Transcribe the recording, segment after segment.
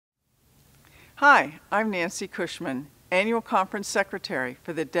Hi, I'm Nancy Cushman, Annual Conference Secretary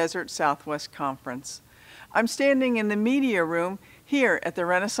for the Desert Southwest Conference. I'm standing in the media room here at the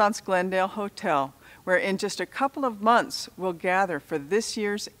Renaissance Glendale Hotel, where in just a couple of months we'll gather for this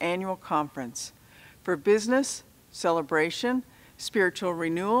year's annual conference for business, celebration, spiritual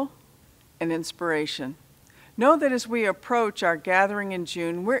renewal, and inspiration. Know that as we approach our gathering in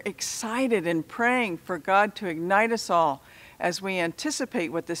June, we're excited and praying for God to ignite us all as we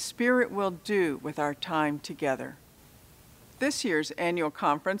anticipate what the Spirit will do with our time together. This year's annual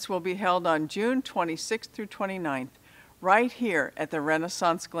conference will be held on June 26th through 29th, right here at the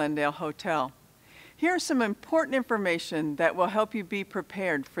Renaissance Glendale Hotel. Here's some important information that will help you be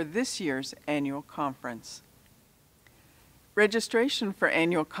prepared for this year's annual conference. Registration for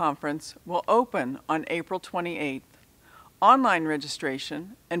annual conference will open on April 28th. Online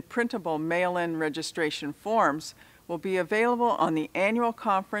registration and printable mail-in registration forms will be available on the annual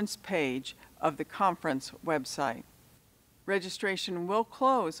conference page of the conference website. Registration will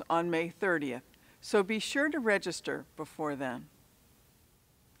close on May 30th, so be sure to register before then.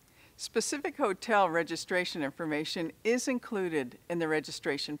 Specific hotel registration information is included in the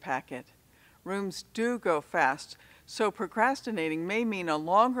registration packet. Rooms do go fast, so procrastinating may mean a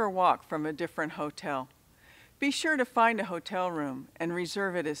longer walk from a different hotel. Be sure to find a hotel room and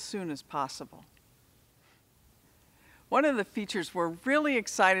reserve it as soon as possible. One of the features we're really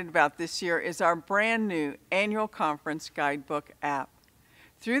excited about this year is our brand new Annual Conference Guidebook app.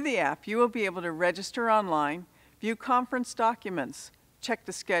 Through the app, you will be able to register online, view conference documents, check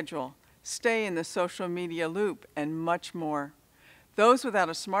the schedule, stay in the social media loop, and much more. Those without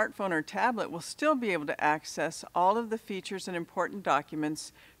a smartphone or tablet will still be able to access all of the features and important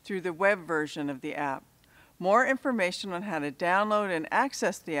documents through the web version of the app. More information on how to download and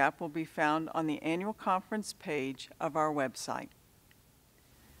access the app will be found on the annual conference page of our website.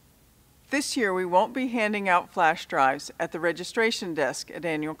 This year, we won't be handing out flash drives at the registration desk at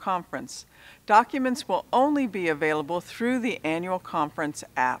annual conference. Documents will only be available through the annual conference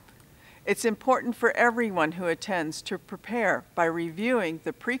app. It's important for everyone who attends to prepare by reviewing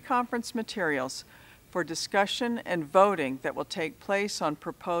the pre-conference materials for discussion and voting that will take place on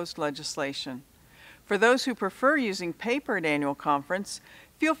proposed legislation. For those who prefer using paper at annual conference,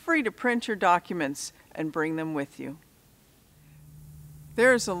 feel free to print your documents and bring them with you.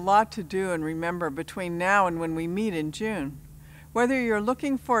 There is a lot to do and remember between now and when we meet in June. Whether you're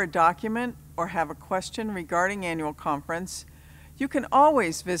looking for a document or have a question regarding annual conference, you can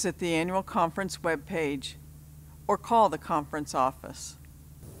always visit the annual conference webpage or call the conference office.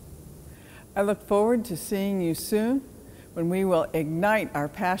 I look forward to seeing you soon when we will ignite our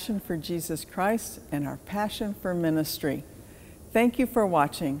passion for Jesus Christ and our passion for ministry. Thank you for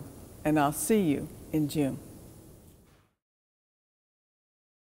watching, and I'll see you in June.